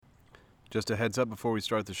Just a heads up before we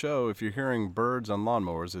start the show, if you're hearing birds on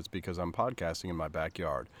lawnmowers, it's because I'm podcasting in my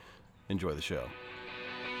backyard. Enjoy the show.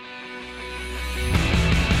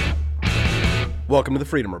 Welcome to the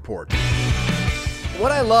Freedom Report.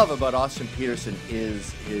 What I love about Austin Peterson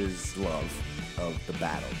is his love of the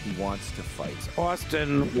battle. He wants to fight.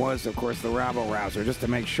 Austin was, of course, the rabble-rouser, just to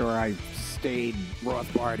make sure I stayed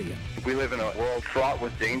Rothbardian. We live in a world fraught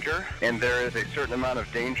with danger, and there is a certain amount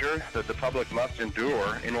of danger that the public must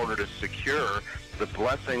endure in order to secure the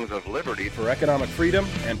blessings of liberty. For economic freedom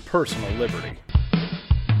and personal liberty.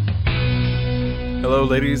 Hello,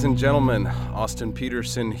 ladies and gentlemen. Austin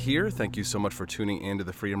Peterson here. Thank you so much for tuning in to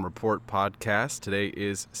the Freedom Report podcast. Today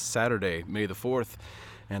is Saturday, May the 4th,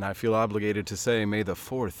 and I feel obligated to say, may the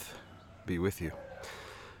 4th be with you.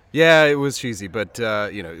 Yeah, it was cheesy, but,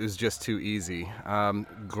 it was just too easy.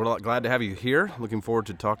 Glad to have you here. Looking forward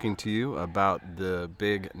to talking to you about the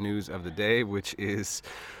big news of the day, which is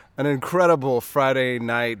an incredible Friday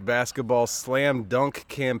night basketball slam dunk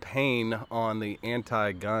campaign on the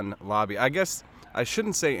anti-gun lobby. I guess I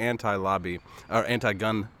shouldn't say anti-lobby or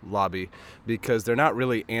anti-gun lobby because they're not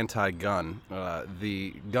really anti-gun.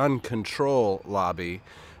 The gun control lobby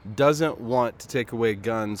doesn't want to take away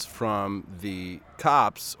guns from the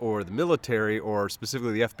cops or the military or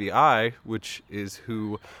specifically the FBI, which is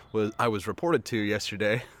who I was reported to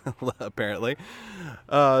yesterday, apparently.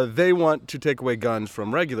 They want to take away guns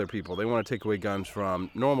from regular people. They want to take away guns from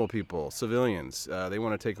normal people, civilians. They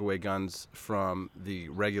want to take away guns from the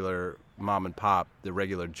regular mom and pop, the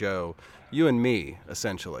regular Joe, you and me,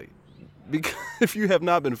 essentially. Because if you have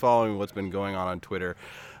not been following what's been going on Twitter,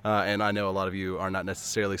 and I know a lot of you are not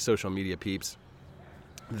necessarily social media peeps,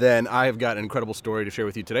 then I have got an incredible story to share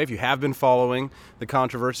with you today. If you have been following the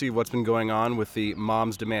controversy of what's been going on with the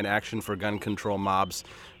Moms Demand Action for Gun Control mobs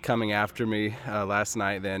coming after me last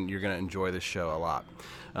night, then you're going to enjoy this show a lot.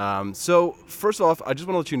 So first off, I just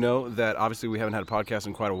want to let you know that obviously we haven't had a podcast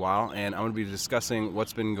in quite a while, and I'm going to be discussing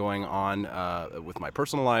what's been going on with my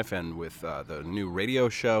personal life and with the new radio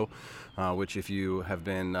show, which if you have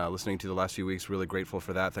been listening to the last few weeks, really grateful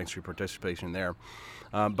for that. Thanks for your participation there.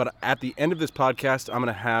 But at the end of this podcast, I'm going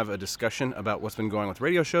to have a discussion about what's been going on with the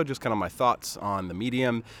radio show, just kind of my thoughts on the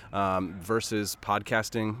medium versus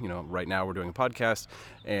podcasting. You know, right now we're doing a podcast,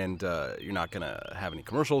 and you're not going to have any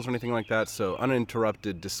commercials or anything like that. So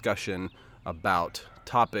uninterrupted discussion about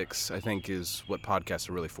topics, I think, is what podcasts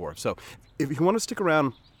are really for. So if you want to stick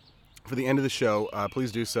around for the end of the show,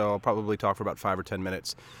 please do so. I'll probably talk for about 5 or 10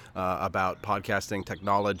 minutes about podcasting,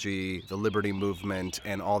 technology, the liberty movement,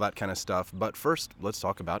 and all that kind of stuff. But first, let's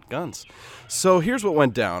talk about guns. So here's what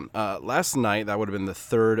went down. Last night, that would have been the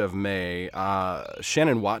 3rd of May,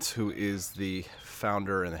 Shannon Watts, who is the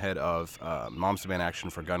founder and the head of Moms Demand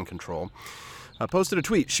Action for Gun Control, posted a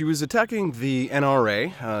tweet. She was attacking the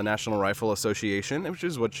NRA, National Rifle Association, which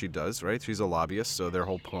is what she does, right? She's a lobbyist, so their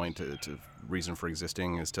whole point to reason for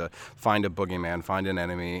existing is to find a boogeyman, find an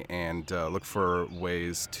enemy, and look for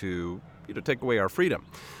ways to take away our freedom,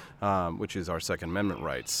 which is our Second Amendment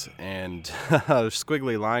rights. And a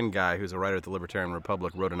squiggly line guy who's a writer at the Libertarian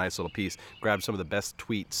Republic wrote a nice little piece, grabbed some of the best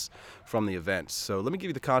tweets from the event. So let me give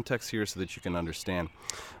you the context here so that you can understand.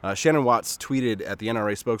 Shannon Watts tweeted at the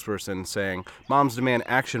NRA spokesperson saying, "Moms Demand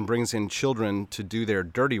Action brings in children to do their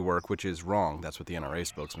dirty work, which is wrong." That's what the NRA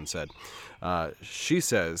spokesman said. She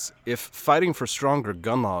says, "If fighting for stronger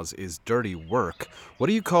gun laws is dirty work, what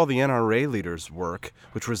do you call the NRA leaders' work,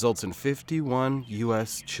 which results in 51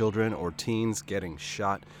 U.S. children or teens getting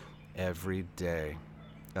shot every day?"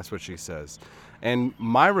 That's what she says. And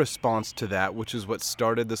my response to that, which is what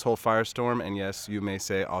started this whole firestorm, and yes, you may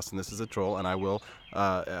say, Austin, this is a troll, and I will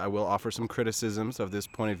offer some criticisms of this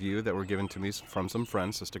point of view that were given to me from some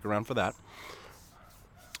friends, so stick around for that.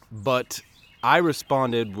 But I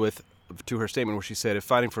responded to her statement where she said, "If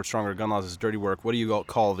fighting for stronger gun laws is dirty work, what do you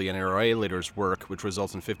call the NRA leaders' work, which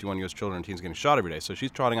results in 51 U.S. children and teens getting shot every day?" So she's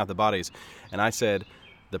trotting out the bodies, and I said,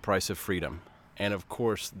 "The price of freedom." And of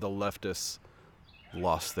course, the leftists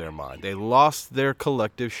lost their mind. They lost their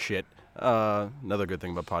collective shit. Another good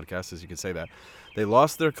thing about podcasts is you can say that. They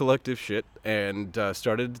lost their collective shit and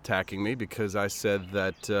started attacking me because I said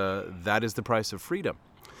that that is the price of freedom.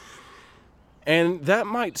 And that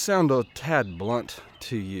might sound a tad blunt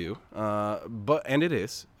to you, and it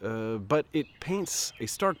is, but it paints a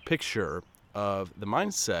stark picture of the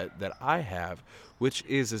mindset that I have, which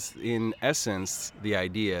is in essence the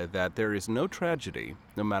idea that there is no tragedy,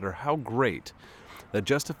 no matter how great, that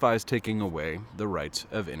justifies taking away the rights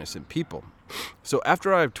of innocent people. So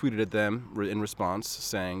after I've tweeted at them in response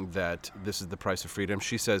saying that this is the price of freedom,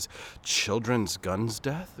 she says, "Children's gun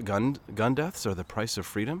deaths are the price of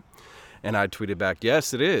freedom?" And I tweeted back,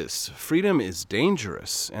 yes, it is. Freedom is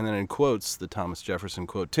dangerous. And then in quotes, the Thomas Jefferson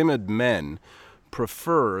quote, timid men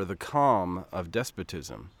prefer the calm of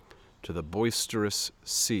despotism to the boisterous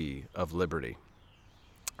sea of liberty.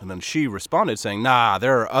 And then she responded saying, nah,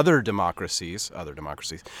 there are other democracies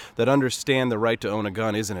that understand the right to own a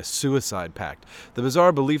gun isn't a suicide pact. The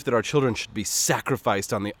bizarre belief that our children should be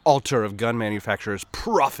sacrificed on the altar of gun manufacturers'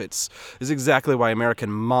 profits is exactly why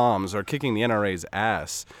American moms are kicking the NRA's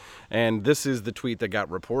ass. And this is the tweet that got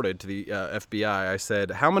reported to the FBI. I said,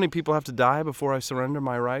 how many people have to die before I surrender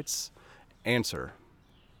my rights? Answer,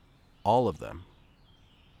 all of them.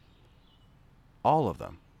 All of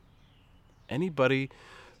them. Anybody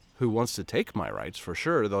who wants to take my rights, for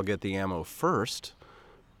sure, they'll get the ammo first.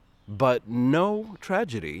 But no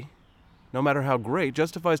tragedy, no matter how great,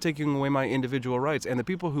 justifies taking away my individual rights. And the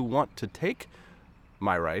people who want to take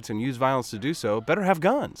my rights and use violence to do so better have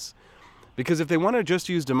guns. Because if they want to just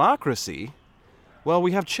use democracy, well,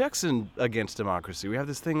 we have checks against democracy. We have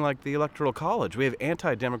this thing like the Electoral College. We have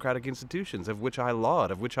anti-democratic institutions, of which I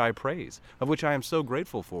laud, of which I praise, of which I am so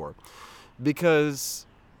grateful for. Because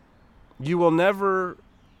you will never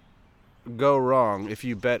go wrong if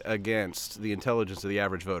you bet against the intelligence of the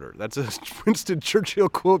average voter. That's a Winston Churchill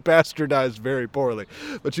quote bastardized very poorly.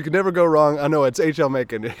 But you can never go wrong. I know it's H.L.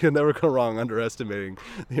 Mencken. You'll never go wrong underestimating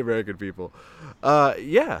the American people.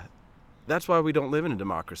 Yeah, that's why we don't live in a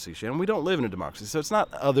democracy, Shannon. We don't live in a democracy. So it's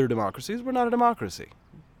not other democracies. We're not a democracy.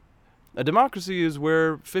 A democracy is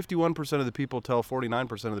where 51% of the people tell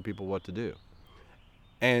 49% of the people what to do.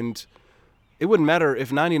 And it wouldn't matter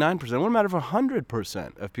if 99%, it wouldn't matter if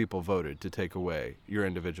 100% of people voted to take away your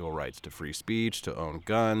individual rights to free speech, to own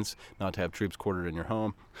guns, not to have troops quartered in your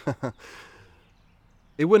home.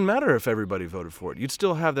 It wouldn't matter if everybody voted for it. You'd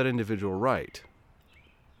still have that individual right.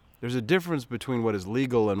 There's a difference between what is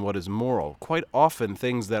legal and what is moral. Quite often,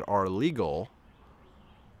 things that are legal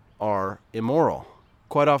are immoral.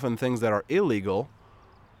 Quite often, things that are illegal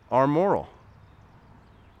are moral.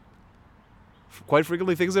 Quite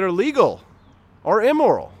frequently, things that are legal are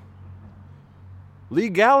immoral.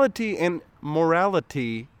 Legality and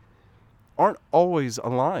morality aren't always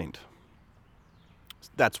aligned.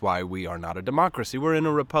 That's why we are not a democracy. We're in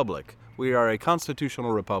a republic. We are a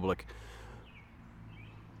constitutional republic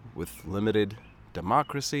with limited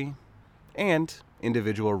democracy and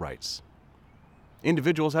individual rights.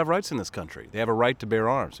 Individuals have rights in this country. They have a right to bear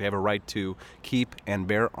arms. They have a right to keep and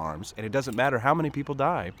bear arms. And it doesn't matter how many people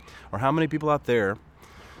die or how many people out there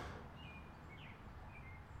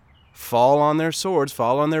fall on their swords,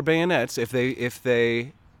 fall on their bayonets. If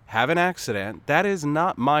they have an accident, that is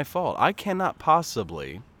not my fault. I cannot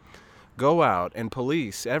possibly go out and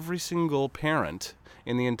police every single parent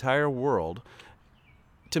in the entire world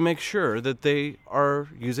to make sure that they are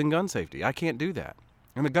using gun safety. I can't do that.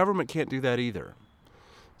 And the government can't do that either.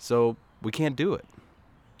 So we can't do it.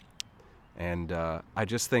 And I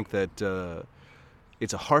just think that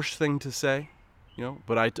it's a harsh thing to say, you know.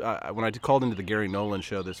 But when I called into the Gary Nolan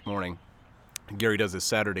show this morning, Gary does his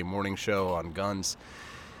Saturday morning show on guns,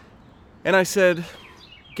 and I said,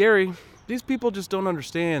 Gary, these people just don't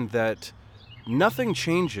understand that nothing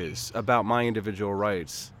changes about my individual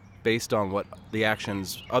rights based on what the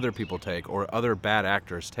actions other people take or other bad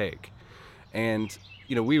actors take. And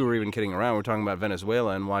you know, we were even kidding around. We're talking about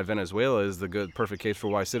Venezuela and why Venezuela is the good, perfect case for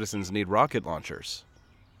why citizens need rocket launchers.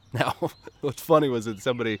 Now, what's funny was that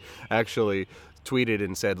somebody actually tweeted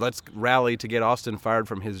and said, let's rally to get Austin fired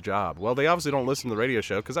from his job. Well, they obviously don't listen to the radio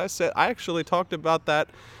show, because I actually talked about that,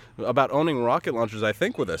 about owning rocket launchers, I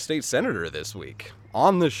think, with a state senator this week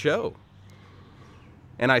on the show.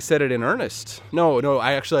 And I said it in earnest. No,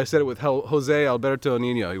 I said it with Jose Alberto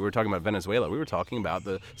Nino. We were talking about Venezuela. We were talking about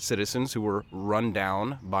the citizens who were run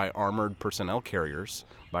down by armored personnel carriers,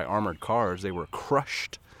 by armored cars. They were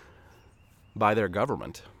crushed by their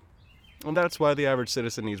government. And that's why the average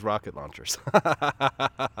citizen needs rocket launchers.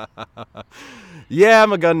 Yeah,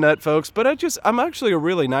 I'm a gun nut, folks, but I'm actually a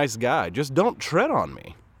really nice guy. Just don't tread on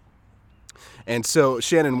me. And so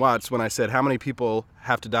Shannon Watts, when I said, how many people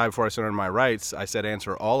have to die before I surrender my rights, I said,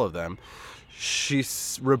 answer all of them. She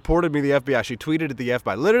reported me to the FBI. She tweeted at the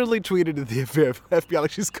FBI, literally tweeted at the FBI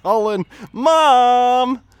like she's calling,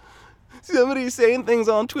 Mom, somebody's saying things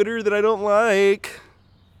on Twitter that I don't like.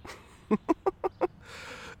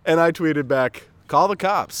 And I tweeted back, call the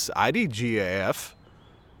cops, IDGAF,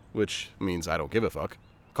 which means I don't give a fuck.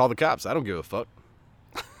 Call the cops, I don't give a fuck.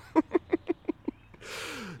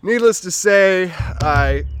 Needless to say,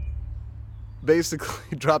 I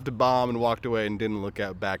basically dropped a bomb and walked away and didn't look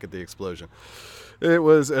back at the explosion. It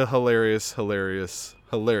was a hilarious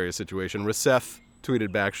situation. Recep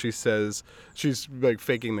tweeted back. She says she's like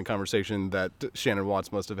faking the conversation that Shannon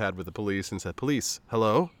Watts must have had with the police and said, "Police,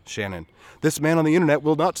 hello? Shannon, this man on the internet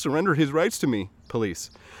will not surrender his rights to me.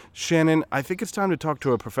 Police. Shannon, I think it's time to talk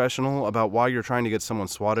to a professional about why you're trying to get someone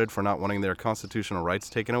swatted for not wanting their constitutional rights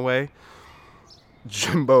taken away."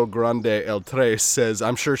 Jimbo Grande El Tres says,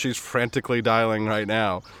 "I'm sure she's frantically dialing right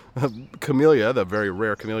now." Camellia, the very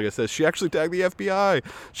rare Camellia, says, "She actually tagged the FBI.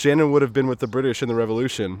 Shannon would have been with the British in the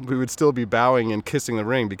Revolution. We would still be bowing and kissing the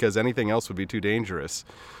ring because anything else would be too dangerous."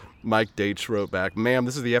 Mike Dates wrote back, "Ma'am,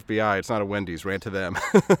 this is the FBI. It's not a Wendy's. Rant to them."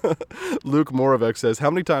 Luke Moravec says,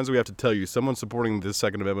 "How many times do we have to tell you someone supporting the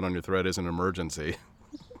Second Amendment on your thread is an emergency?"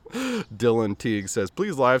 Dylan Teague says,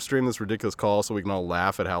 "Please live stream this ridiculous call so we can all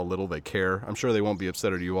laugh at how little they care. I'm sure they won't be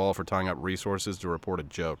upset at you all for tying up resources to report a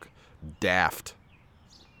joke. Daft."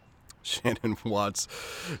 Shannon Watts.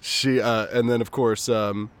 And then, of course,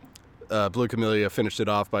 Blue Camellia finished it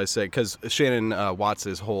off by saying, because Shannon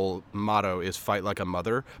Watts' whole motto is fight like a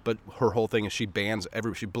mother, but her whole thing is she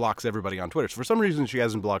blocks everybody on Twitter. So for some reason she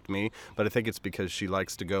hasn't blocked me, but I think it's because she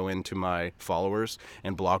likes to go into my followers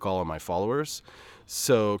and block all of my followers.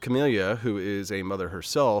 So Camellia, who is a mother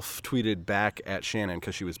herself, tweeted back at Shannon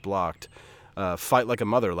because she was blocked, "Fight like a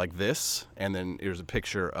mother," like this, and then here's a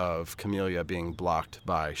picture of Camellia being blocked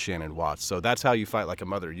by Shannon Watts. So that's how you fight like a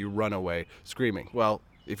mother. You run away screaming. Well,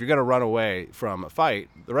 if you're going to run away from a fight,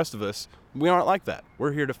 the rest of us, we aren't like that.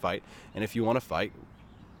 We're here to fight, and if you want to fight,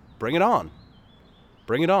 bring it on.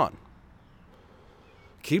 Bring it on.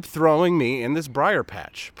 Keep throwing me in this briar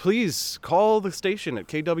patch. Please call the station at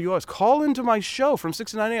KWOS. Call into my show from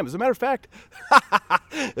 6 to 9 a.m. As a matter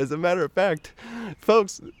of fact,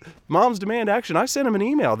 folks, Moms Demand Action, I sent them an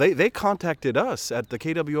email. They contacted us at the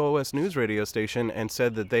KWOS news radio station and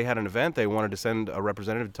said that they had an event. They wanted to send a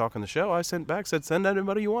representative to talk on the show. I sent back, said, send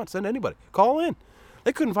anybody you want. Send anybody. Call in.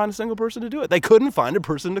 They couldn't find a single person to do it. They couldn't find a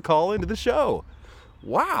person to call into the show.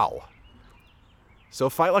 Wow. So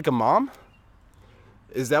fight like a mom?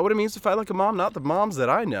 Is that what it means to fight like a mom? Not the moms that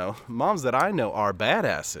I know. Moms that I know are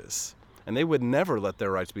badasses. And they would never let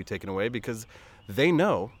their rights be taken away because they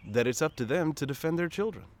know that it's up to them to defend their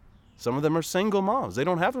children. Some of them are single moms. They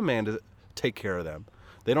don't have a man to take care of them.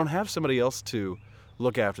 They don't have somebody else to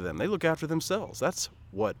look after them. They look after themselves. That's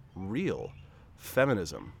what real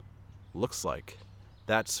feminism looks like.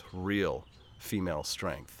 That's real female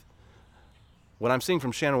strength. What I'm seeing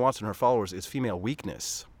from Shannon Watts and her followers is female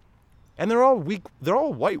weakness. And they're all weak. They're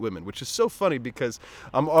all white women, which is so funny because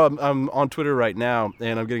I'm on Twitter right now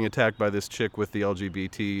and I'm getting attacked by this chick with the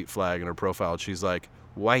LGBT flag in her profile. She's like,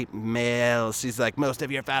 white males. She's like, most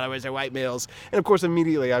of your followers are white males. And of course,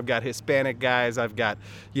 immediately I've got Hispanic guys. I've got,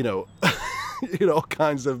 all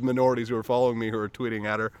kinds of minorities who are following me who are tweeting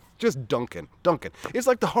at her. Just dunking. It's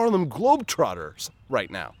like the Harlem Globetrotters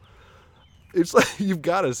right now. It's like, you've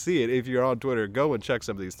got to see it if you're on Twitter. Go and check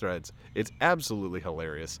some of these threads. It's absolutely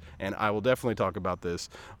hilarious. And I will definitely talk about this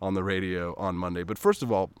on the radio on Monday. But first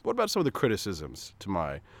of all, what about some of the criticisms to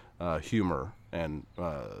my humor and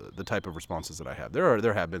the type of responses that I have?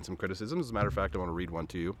 There have been some criticisms. As a matter of fact, I want to read one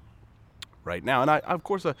to you right now. And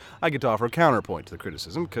I get to offer a counterpoint to the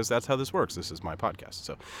criticism because that's how this works. This is my podcast.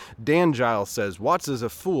 So Dan Giles says, Watts is a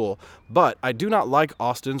fool, but I do not like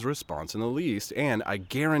Austin's response in the least, and I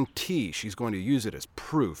guarantee she's going to use it as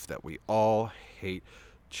proof that we all hate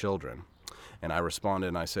children. And I responded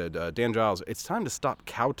and I said, Dan Giles, it's time to stop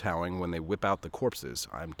kowtowing when they whip out the corpses.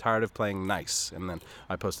 I'm tired of playing nice. And then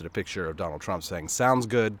I posted a picture of Donald Trump saying, sounds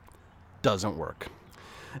good, doesn't work.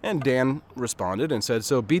 And Dan responded and said,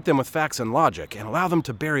 so beat them with facts and logic and allow them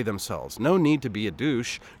to bury themselves. No need to be a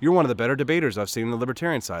douche. You're one of the better debaters I've seen on the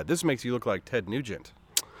libertarian side. This makes you look like Ted Nugent.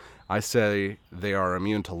 I say they are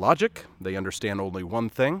immune to logic. They understand only one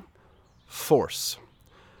thing, force.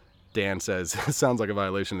 Dan says, sounds like a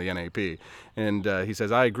violation of the NAP. And he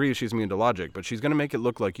says, I agree she's immune to logic, but she's going to make it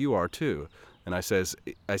look like you are too. And I say,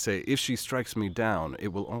 if she strikes me down,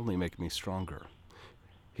 it will only make me stronger.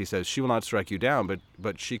 He says, she will not strike you down,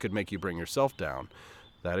 but she could make you bring yourself down.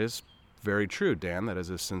 That is very true, Dan. That is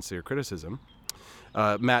a sincere criticism.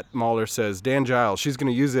 Matt Mahler says, Dan Giles, she's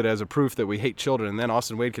going to use it as a proof that we hate children. And then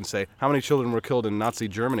Austin Wade can say, how many children were killed in Nazi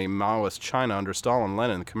Germany, Maoist China under Stalin,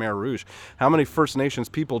 Lenin, the Khmer Rouge? How many First Nations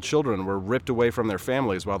children were ripped away from their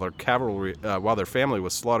families while their family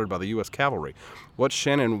was slaughtered by the U.S. cavalry? What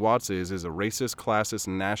Shannon Watts is a racist, classist,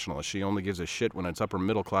 and nationalist. She only gives a shit when it's upper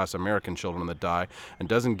middle class American children that die and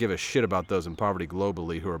doesn't give a shit about those in poverty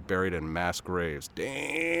globally who are buried in mass graves.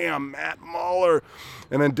 Damn, Matt Mahler.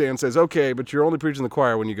 And then Dan says, okay, but you're only preaching the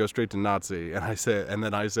choir when you go straight to Nazi. And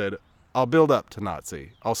then I said, I'll build up to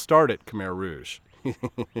Nazi. I'll start at Khmer Rouge.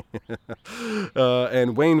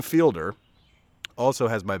 And Wayne Fielder also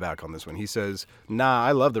has my back on this one. He says, "Nah,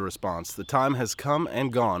 I love the response. The time has come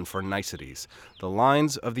and gone for niceties. The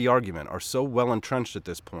lines of the argument are so well entrenched at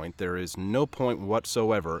this point, there is no point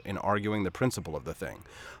whatsoever in arguing the principle of the thing.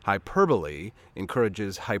 Hyperbole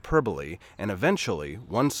encourages hyperbole, and eventually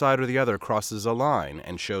one side or the other crosses a line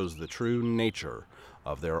and shows the true nature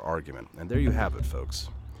of their argument." And there you have it, folks.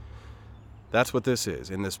 That's what this is.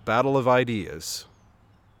 In this battle of ideas,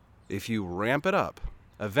 if you ramp it up,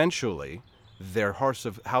 eventually their house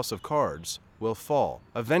of cards will fall.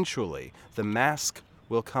 Eventually, the mask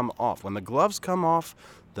will come off. When the gloves come off,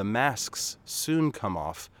 the masks soon come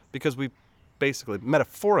off, because we basically,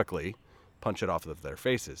 metaphorically, punch it off of their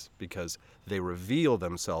faces, because they reveal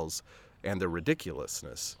themselves and their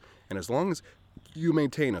ridiculousness. And as long as you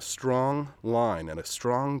maintain a strong line and a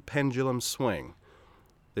strong pendulum swing,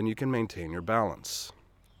 then you can maintain your balance.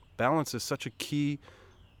 Balance is such a key,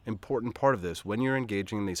 important part of this when you're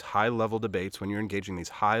engaging in these high-level debates, when you're engaging these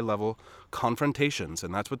high-level confrontations,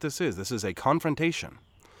 and that's what this is. This is a confrontation.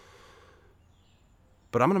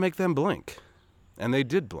 But I'm going to make them blink. And they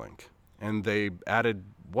did blink. And they added,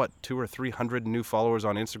 200 or 300 new followers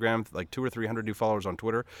on Instagram, like 200 or 300 new followers on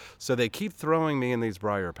Twitter. So they keep throwing me in these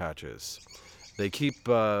briar patches. They keep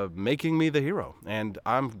making me the hero, and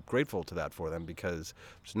I'm grateful to that for them, because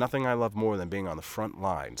there's nothing I love more than being on the front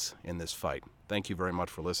lines in this fight. Thank you very much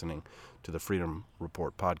for listening to the Freedom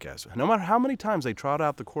Report podcast. No matter how many times they trot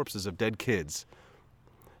out the corpses of dead kids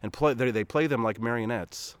and they play them like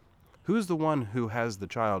marionettes, who's the one who has the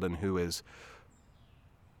child and who is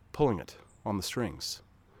pulling it on the strings?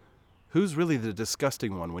 Who's really the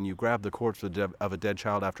disgusting one when you grab the corpse of a dead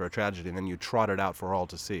child after a tragedy and then you trot it out for all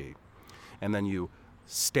to see? And then you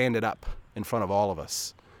stand it up in front of all of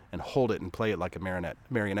us and hold it and play it like a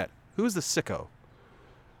marionette. Who's the sicko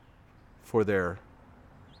for their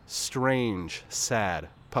strange, sad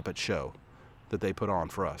puppet show that they put on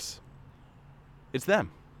for us? It's them.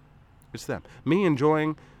 It's them. Me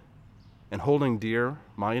enjoying and holding dear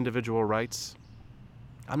my individual rights,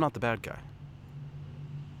 I'm not the bad guy.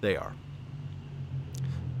 They are.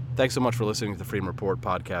 Thanks so much for listening to the Freedom Report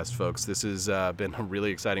podcast, folks. This has been a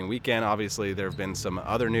really exciting weekend. Obviously, there have been some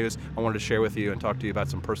other news I wanted to share with you and talk to you about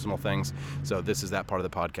some personal things. So this is that part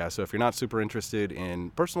of the podcast. So if you're not super interested in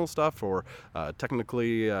personal stuff or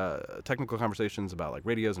technical conversations about like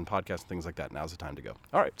radios and podcasts and things like that, now's the time to go.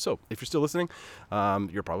 All right. So if you're still listening,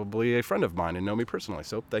 you're probably a friend of mine and know me personally.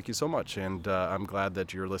 So thank you so much. And I'm glad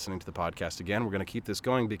that you're listening to the podcast again. We're going to keep this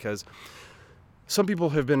going because some people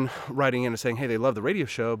have been writing in and saying, hey, they love the radio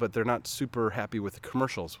show, but they're not super happy with the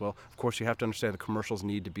commercials. Well, of course, you have to understand the commercials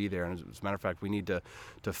need to be there. And as a matter of fact, we need to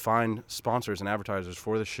find sponsors and advertisers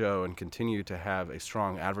for the show and continue to have a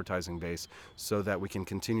strong advertising base so that we can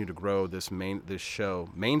continue to grow this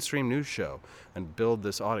mainstream news show, and build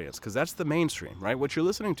this audience. Because that's the mainstream, right? What you're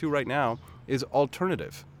listening to right now is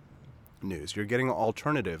alternative news. You're getting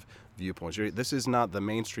alternative viewpoints. This is not the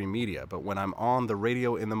mainstream media, but when I'm on the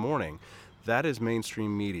radio in the morning, that is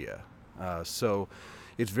mainstream media. So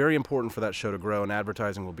it's very important for that show to grow, and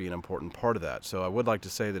advertising will be an important part of that. So I would like to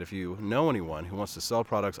say that if you know anyone who wants to sell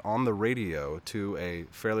products on the radio to a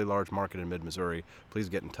fairly large market in mid-Missouri, please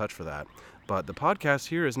get in touch for that. But the podcast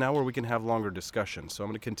here is now where we can have longer discussions. So I'm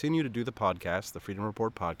going to continue to do the podcast, the Freedom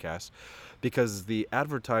Report podcast, because the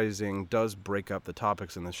advertising does break up the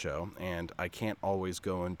topics in the show, and I can't always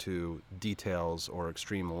go into details or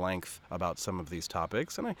extreme length about some of these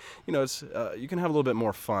topics. And it's you can have a little bit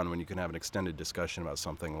more fun when you can have an extended discussion about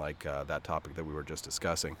something like that topic that we were just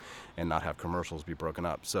discussing, and not have commercials be broken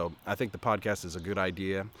up. So I think the podcast is a good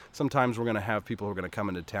idea. Sometimes we're going to have people who are going to come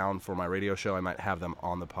into town for my radio show. I might have them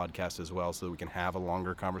on the podcast as well, so that we can have a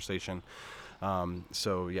longer conversation.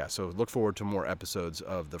 So look forward to more episodes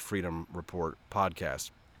of the Freedom Report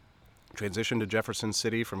podcast. Transition to Jefferson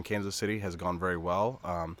City from Kansas City has gone very well.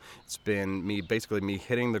 It's been me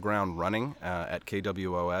hitting the ground running at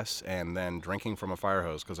KWOS, and then drinking from a fire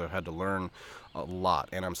hose, because I've had to learn a lot,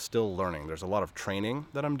 and I'm still learning. There's a lot of training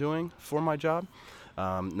that I'm doing for my job.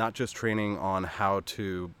 Not just training on how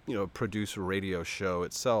to, produce a radio show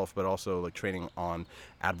itself, but also like training on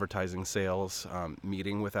advertising sales,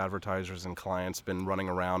 meeting with advertisers and clients. Been running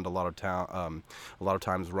around a lot of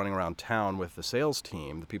times running around town with the sales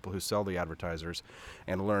team, the people who sell the advertisers,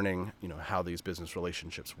 and learning, how these business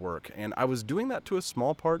relationships work. And I was doing that to a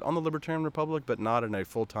small part on the Libertarian Republic, but not in a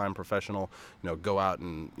full-time professional, go out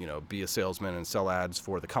and, be a salesman and sell ads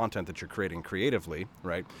for the content that you're creating creatively,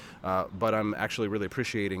 right? But I'm actually really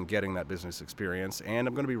appreciating getting that business experience, and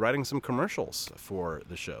I'm going to be writing some commercials for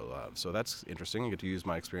the show. So that's interesting. I get to use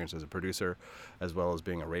my experience as a producer, as well as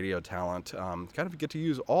being a radio talent. Kind of get to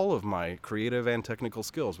use all of my creative and technical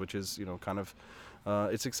skills, which is, kind of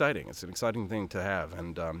it's exciting. It's an exciting thing to have.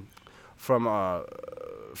 And from a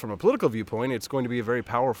political viewpoint, it's going to be a very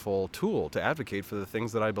powerful tool to advocate for the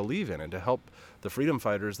things that I believe in and to help the freedom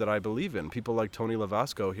fighters that I believe in. People like Tony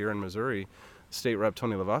Lavasco here in Missouri, State Rep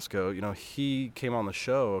Tony Lavasco, he came on the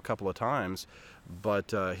show a couple of times,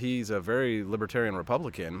 but he's a very libertarian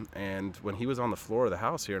Republican. And when he was on the floor of the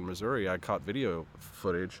House here in Missouri, I caught video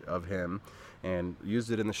footage of him and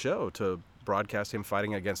used it in the show to broadcast him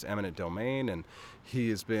fighting against eminent domain, and he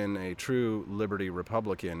has been a true liberty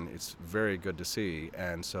Republican. It's very good to see,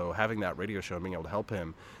 and so having that radio show and being able to help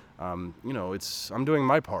him, I'm doing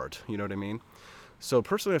my part, you know what I mean? So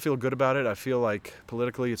personally, I feel good about it. I feel like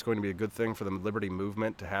politically it's going to be a good thing for the liberty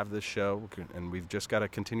movement to have this show, and we've just got to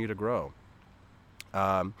continue to grow.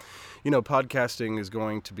 Podcasting is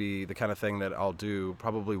going to be the kind of thing that I'll do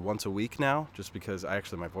probably once a week now, just because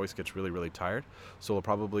my voice gets really, really tired. So we'll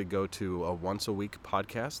probably go to a once a week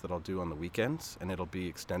podcast that I'll do on the weekends, and it'll be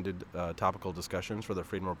extended topical discussions for the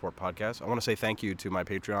Freedom Report podcast. I want to say thank you to my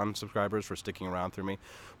Patreon subscribers for sticking around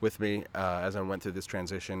with me as I went through this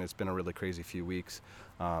transition. It's been a really crazy few weeks.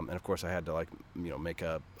 And of course I had to make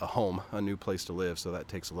a home, a new place to live. So that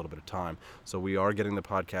takes a little bit of time. So we are getting the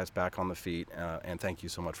podcast back on the feet. And thank you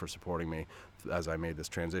so much for supporting me as I made this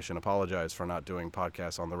transition. Apologize for not doing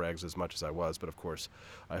podcasts on the regs as much as I was. But of course,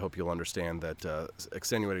 I hope you'll understand that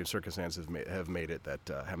extenuating circumstances have made it that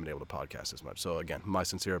I haven't been able to podcast as much. So again, my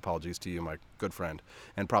sincere apologies to you, my good friend,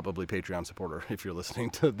 and probably Patreon supporter if you're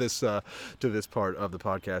listening to this part of the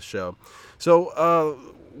podcast show. So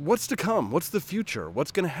what's to come? What's the future?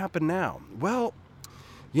 What's going to happen now? Well,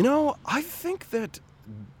 I think that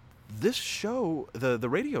this show, the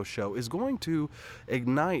radio show, is going to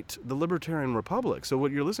ignite the Libertarian Republic. So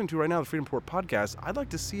what you're listening to right now, the Freedom Report podcast, I'd like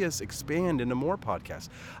to see us expand into more podcasts.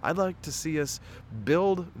 I'd like to see us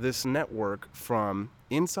build this network from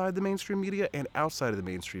inside the mainstream media and outside of the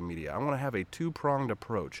mainstream media. I want to have a two-pronged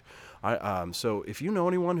approach. So if you know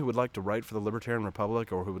anyone who would like to write for the Libertarian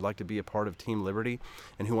Republic or who would like to be a part of Team Liberty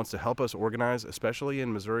and who wants to help us organize, especially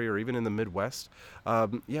in Missouri or even in the Midwest,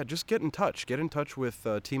 just get in touch. Get in touch with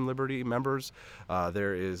Team Liberty members.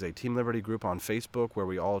 There is a Team Liberty group on Facebook where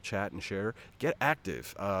we all chat and share. Get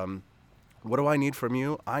active. What do I need from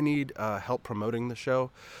you? I need help promoting the show.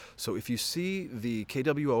 So if you see the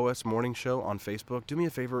KWOS morning show on Facebook, do me a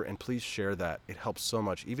favor and please share that. It helps so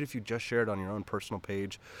much. Even if you just share it on your own personal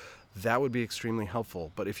page, that would be extremely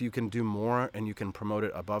helpful. But if you can do more and you can promote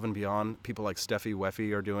it above and beyond, people like Steffi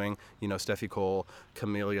Weffy are doing, Steffi Cole,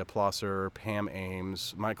 Camelia Plosser, Pam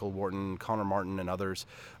Ames, Michael Wharton, Connor Martin, and others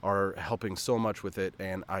are helping so much with it,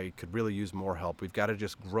 and I could really use more help. We've got to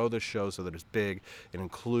just grow this show so that it's big. It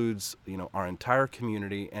includes, our entire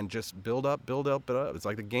community, and just build up, build up, build up. It's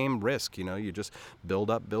like the game Risk, you just build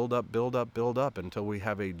up, build up, build up, build up until we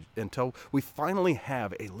finally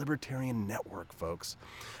have a libertarian network, folks.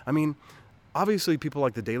 I mean, obviously people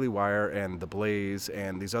like the Daily Wire and the Blaze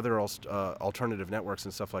and these other alternative networks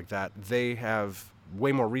and stuff like that, they have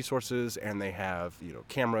way more resources and they have,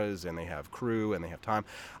 cameras and they have crew and they have time.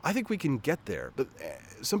 I think we can get there. But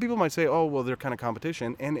some people might say, oh, well, they're kind of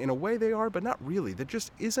competition. And in a way they are, but not really. There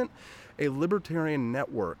just isn't a libertarian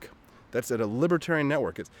network. That's at a libertarian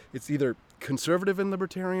network. It's either conservative and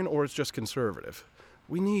libertarian or it's just conservative.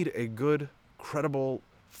 We need a good, credible,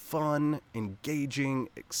 fun, engaging,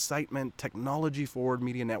 excitement, technology-forward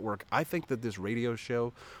media network. I think that this radio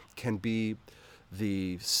show can be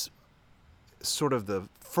the sort of the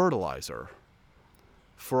fertilizer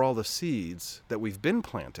for all the seeds that we've been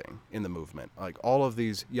planting in the movement. Like all of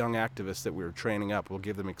these young activists that we're training up, we'll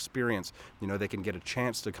give them experience. They can get a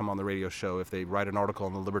chance to come on the radio show if they write an article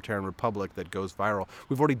in the Libertarian Republic that goes viral.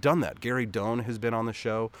 We've already done that. Gary Doan has been on the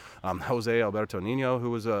show. Jose Alberto Nino,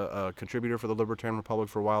 who was a contributor for the Libertarian Republic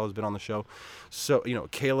for a while, has been on the show. So,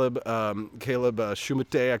 Caleb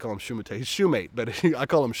Shumate, I call him Shumate. He's Shumate, but I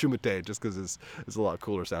call him Shumate just because it's a lot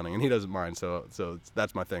cooler sounding, and he doesn't mind. So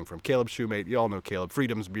that's my thing from Caleb Shumate. You all know Caleb.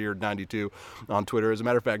 Freedom's Beard 92 on Twitter. As a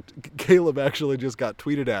matter of fact, Caleb actually just got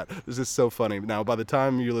tweeted at. This is so funny. Now, by the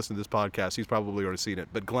time you listen to this podcast, he's probably already seen it.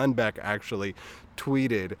 But Glenn Beck actually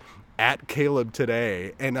tweeted at Caleb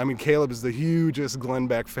today. And I mean, Caleb is the hugest Glenn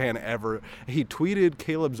Beck fan ever. He tweeted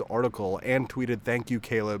Caleb's article and tweeted, "Thank you,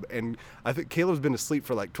 Caleb." And I think Caleb's been asleep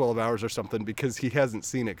for like 12 hours or something because he hasn't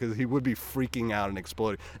seen it, because he would be freaking out and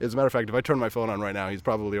exploding. As a matter of fact, if I turn my phone on right now, he's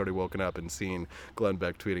probably already woken up and seen Glenn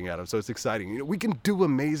Beck tweeting at him. So it's exciting. We can do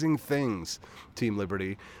amazing things, Team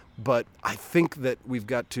Liberty. But I think that we've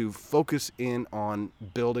got to focus in on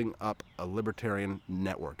building up a libertarian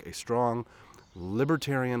network, a strong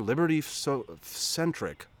libertarian,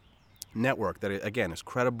 liberty-centric network that, again, is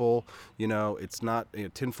credible. It's not a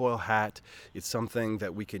tinfoil hat. It's something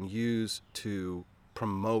that we can use to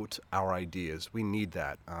promote our ideas. We need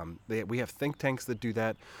that. We have think tanks that do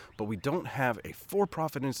that, but we don't have a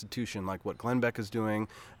for-profit institution like what Glenn Beck is doing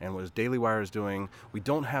and what Daily Wire is doing. We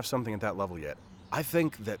don't have something at that level yet. I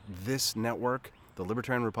think that this network, the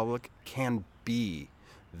Libertarian Republic, can be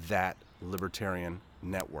that libertarian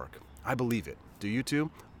network. I believe it. Do you too?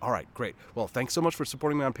 All right, great. Well, thanks so much for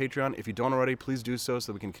supporting me on Patreon. If you don't already, please do so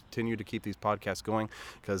we can continue to keep these podcasts going,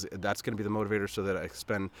 because that's going to be the motivator so that I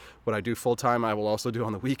spend what I do full-time. I will also do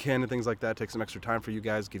on the weekend and things like that. Take some extra time for you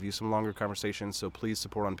guys, give you some longer conversations. So please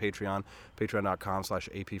support on Patreon,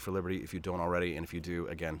 patreon.com/AP4Liberty if you don't already. And if you do,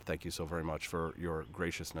 again, thank you so very much for your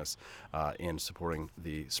graciousness in supporting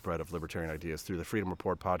the spread of libertarian ideas through the Freedom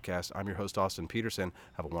Report podcast. I'm your host, Austin Peterson.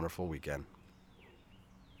 Have a wonderful weekend.